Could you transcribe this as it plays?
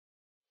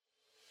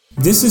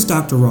This is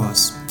Dr.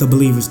 Ross, the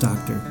Believer's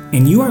Doctor,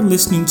 and you are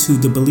listening to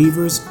the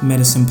Believer's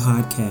Medicine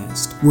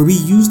Podcast, where we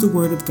use the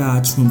Word of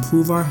God to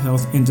improve our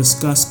health and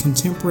discuss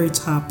contemporary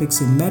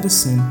topics in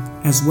medicine,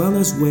 as well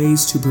as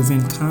ways to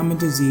prevent common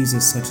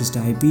diseases such as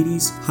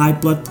diabetes, high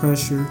blood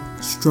pressure,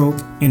 stroke,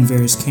 and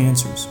various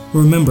cancers.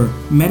 Remember,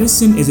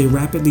 medicine is a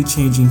rapidly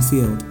changing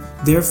field.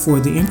 Therefore,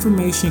 the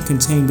information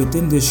contained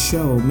within this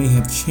show may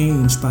have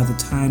changed by the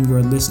time you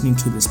are listening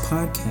to this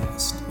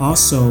podcast.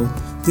 Also,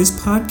 this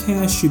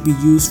podcast should be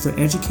used for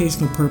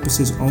educational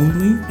purposes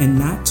only and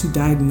not to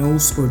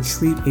diagnose or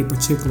treat a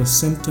particular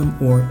symptom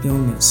or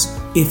illness.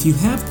 If you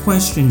have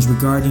questions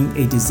regarding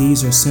a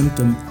disease or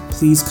symptom,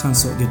 please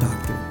consult your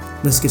doctor.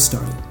 Let's get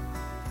started.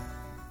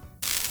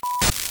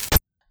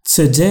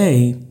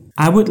 Today,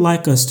 I would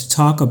like us to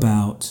talk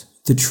about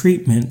the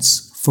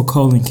treatments for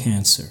colon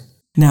cancer.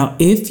 Now,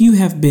 if you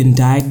have been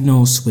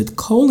diagnosed with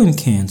colon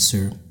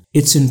cancer,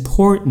 it's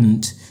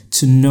important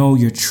to know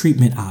your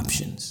treatment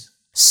options.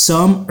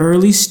 Some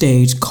early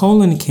stage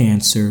colon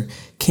cancer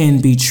can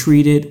be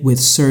treated with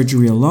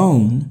surgery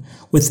alone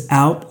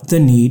without the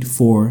need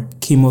for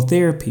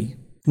chemotherapy.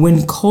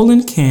 When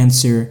colon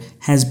cancer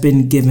has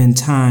been given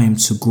time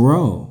to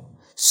grow,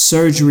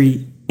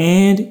 surgery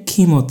and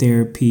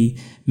chemotherapy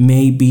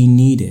may be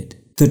needed.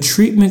 The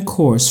treatment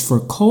course for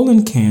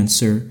colon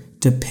cancer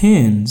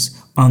depends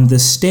on the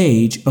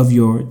stage of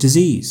your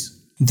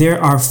disease.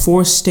 There are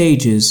 4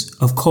 stages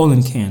of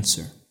colon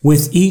cancer.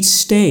 With each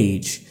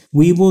stage,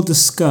 we will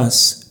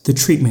discuss the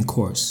treatment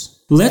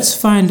course. Let's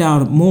find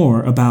out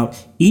more about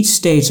each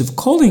stage of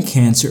colon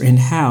cancer and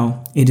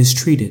how it is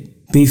treated.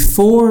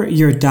 Before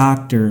your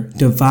doctor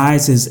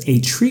devises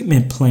a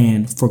treatment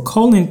plan for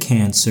colon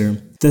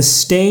cancer, the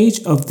stage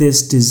of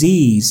this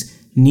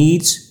disease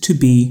needs to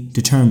be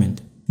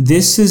determined.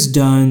 This is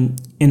done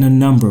in a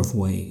number of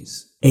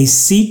ways. A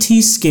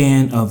CT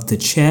scan of the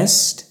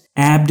chest,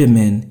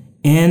 abdomen,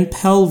 and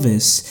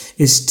pelvis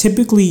is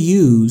typically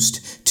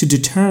used to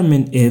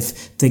determine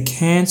if the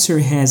cancer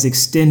has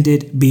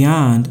extended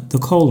beyond the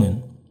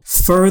colon.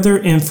 Further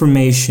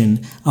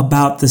information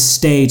about the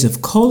stage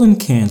of colon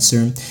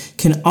cancer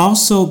can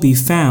also be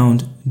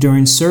found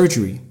during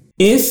surgery.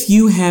 If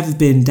you have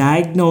been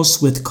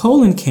diagnosed with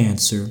colon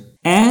cancer,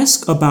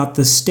 ask about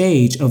the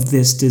stage of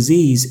this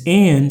disease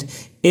and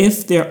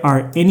if there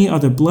are any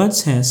other blood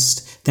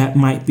tests that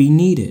might be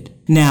needed.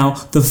 Now,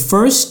 the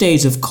first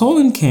stage of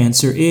colon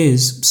cancer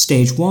is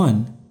stage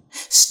 1.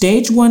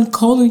 Stage 1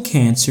 colon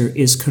cancer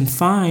is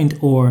confined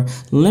or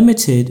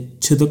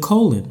limited to the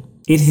colon.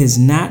 It has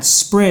not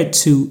spread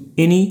to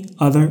any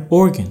other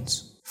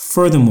organs.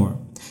 Furthermore,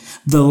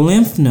 the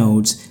lymph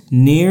nodes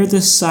near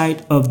the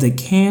site of the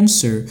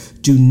cancer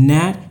do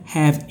not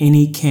have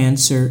any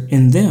cancer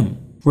in them.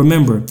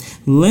 Remember,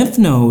 lymph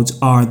nodes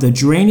are the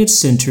drainage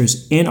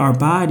centers in our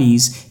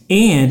bodies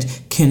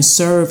and can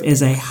serve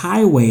as a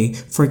highway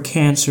for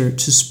cancer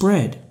to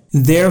spread.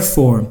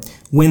 Therefore,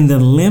 when the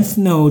lymph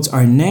nodes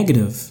are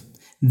negative,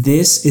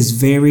 this is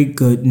very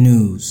good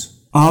news.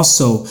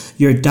 Also,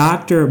 your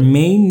doctor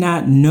may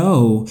not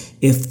know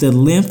if the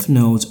lymph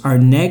nodes are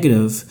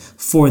negative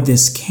for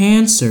this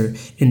cancer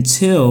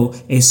until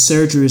a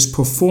surgery is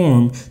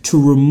performed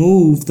to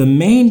remove the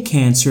main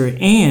cancer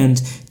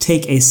and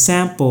take a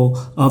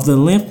sample of the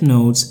lymph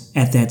nodes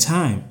at that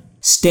time.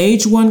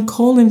 Stage 1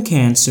 colon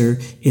cancer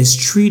is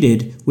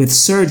treated with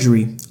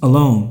surgery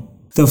alone.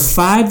 The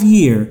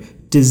 5-year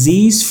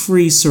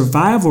disease-free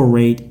survival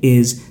rate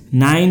is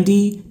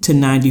 90 to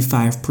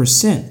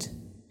 95%.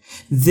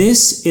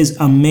 This is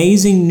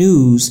amazing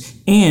news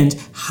and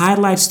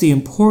highlights the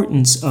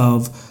importance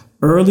of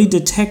early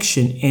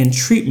detection and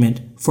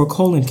treatment for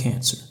colon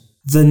cancer.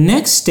 The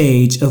next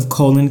stage of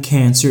colon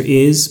cancer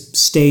is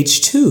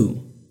stage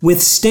 2.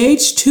 With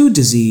stage 2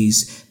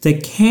 disease, the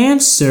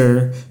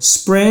cancer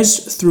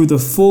spreads through the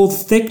full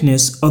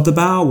thickness of the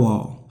bowel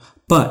wall,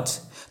 but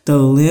the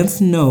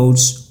lymph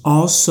nodes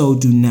also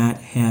do not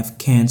have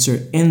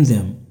cancer in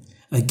them.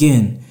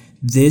 Again,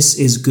 this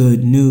is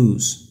good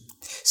news.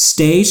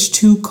 Stage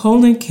 2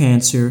 colon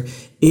cancer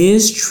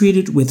is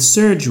treated with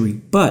surgery,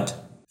 but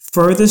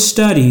further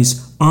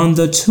studies on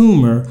the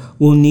tumor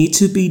will need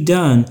to be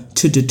done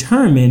to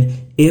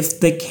determine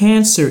if the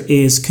cancer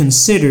is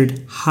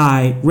considered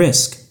high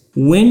risk.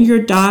 When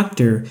your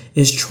doctor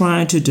is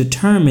trying to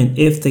determine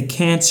if the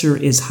cancer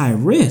is high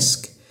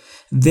risk,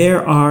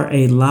 there are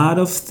a lot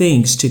of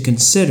things to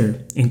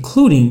consider,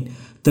 including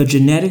the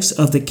genetics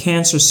of the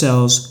cancer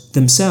cells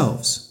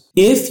themselves.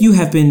 If you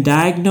have been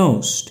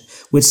diagnosed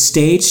with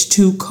stage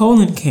 2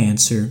 colon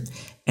cancer,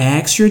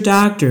 ask your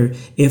doctor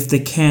if the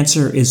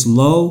cancer is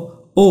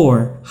low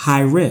or high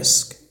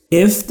risk.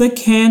 If the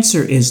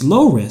cancer is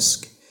low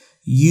risk,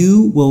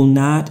 you will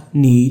not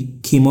need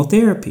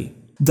chemotherapy.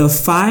 The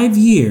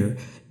 5-year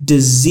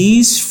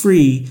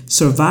disease-free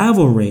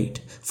survival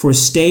rate for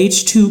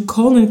stage 2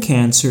 colon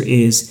cancer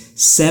is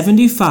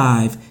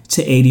 75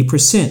 to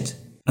 80%.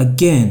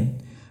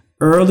 Again,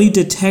 early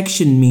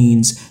detection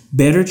means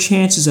better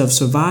chances of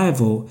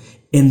survival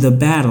in the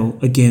battle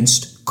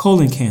against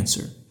colon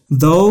cancer.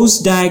 Those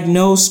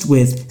diagnosed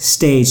with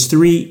stage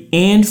 3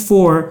 and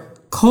 4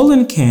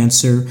 colon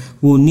cancer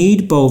will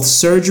need both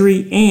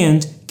surgery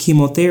and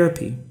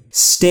chemotherapy.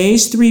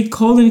 Stage 3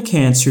 colon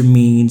cancer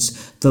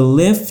means the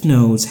lymph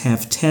nodes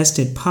have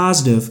tested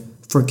positive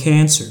for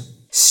cancer.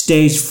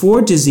 Stage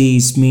 4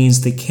 disease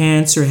means the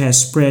cancer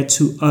has spread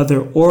to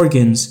other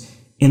organs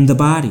in the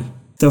body.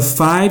 The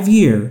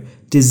 5-year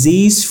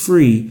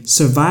disease-free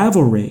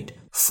survival rate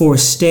for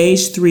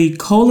stage 3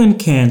 colon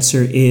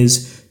cancer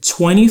is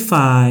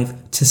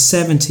 25 to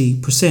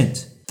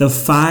 70%. The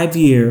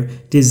 5-year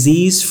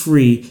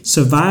disease-free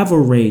survival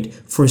rate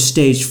for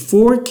stage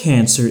 4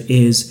 cancer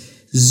is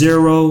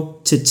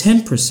 0 to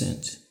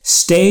 10%.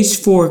 Stage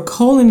 4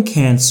 colon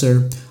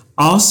cancer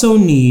also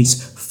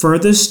needs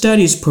further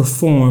studies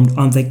performed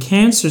on the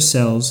cancer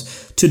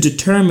cells to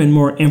determine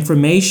more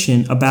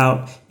information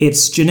about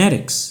its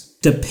genetics.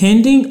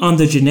 Depending on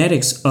the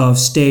genetics of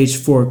stage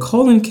 4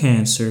 colon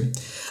cancer,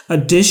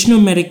 additional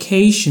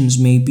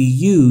medications may be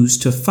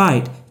used to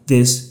fight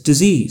this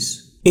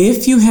disease.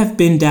 If you have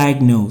been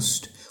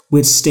diagnosed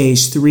with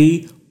stage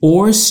 3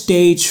 or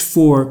stage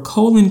 4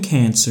 colon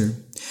cancer,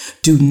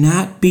 do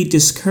not be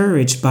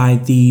discouraged by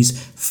these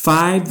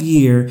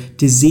 5-year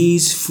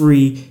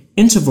disease-free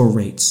interval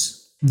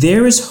rates.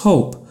 There is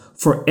hope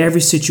for every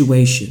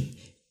situation,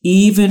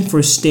 even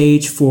for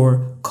stage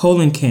 4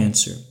 colon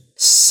cancer.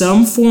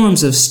 Some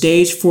forms of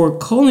stage 4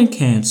 colon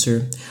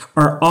cancer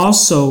are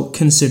also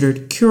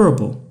considered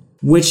curable,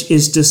 which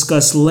is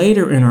discussed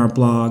later in our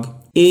blog.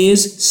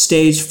 Is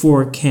stage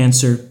 4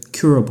 cancer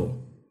curable?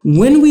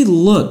 When we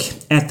look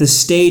at the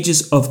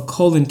stages of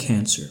colon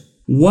cancer,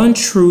 one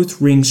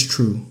truth rings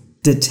true.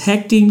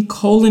 Detecting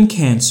colon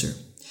cancer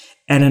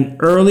at an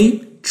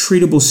early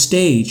treatable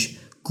stage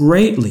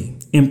greatly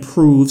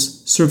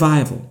improves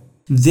survival.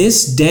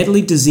 This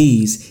deadly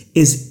disease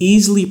is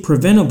easily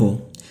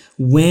preventable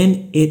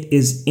when it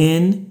is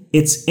in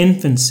its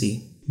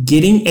infancy.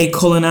 Getting a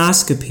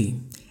colonoscopy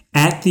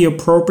at the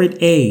appropriate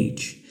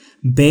age,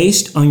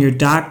 based on your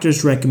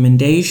doctor's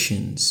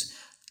recommendations,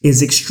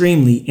 is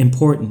extremely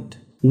important.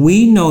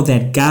 We know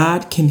that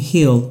God can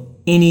heal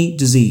any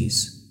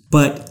disease,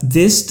 but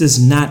this does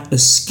not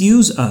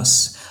excuse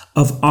us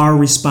of our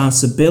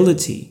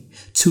responsibility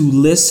to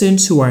listen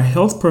to our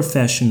health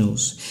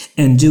professionals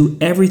and do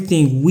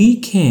everything we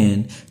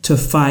can to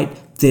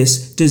fight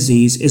this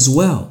disease as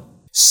well.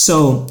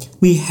 So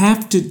we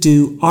have to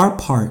do our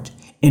part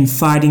in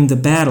fighting the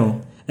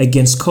battle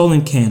against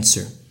colon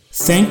cancer.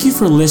 Thank you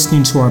for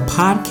listening to our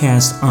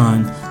podcast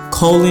on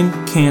colon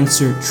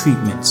cancer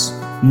treatments,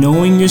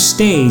 knowing your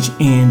stage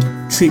and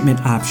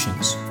treatment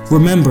options.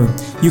 Remember,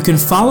 you can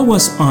follow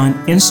us on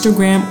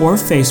Instagram or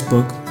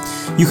Facebook.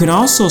 You can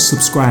also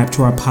subscribe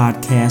to our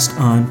podcast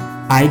on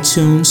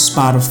iTunes,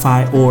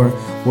 Spotify, or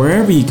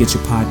wherever you get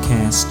your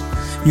podcast.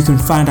 You can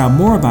find out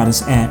more about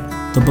us at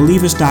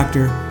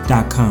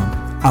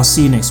thebelieversdoctor.com. I'll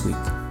see you next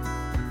week.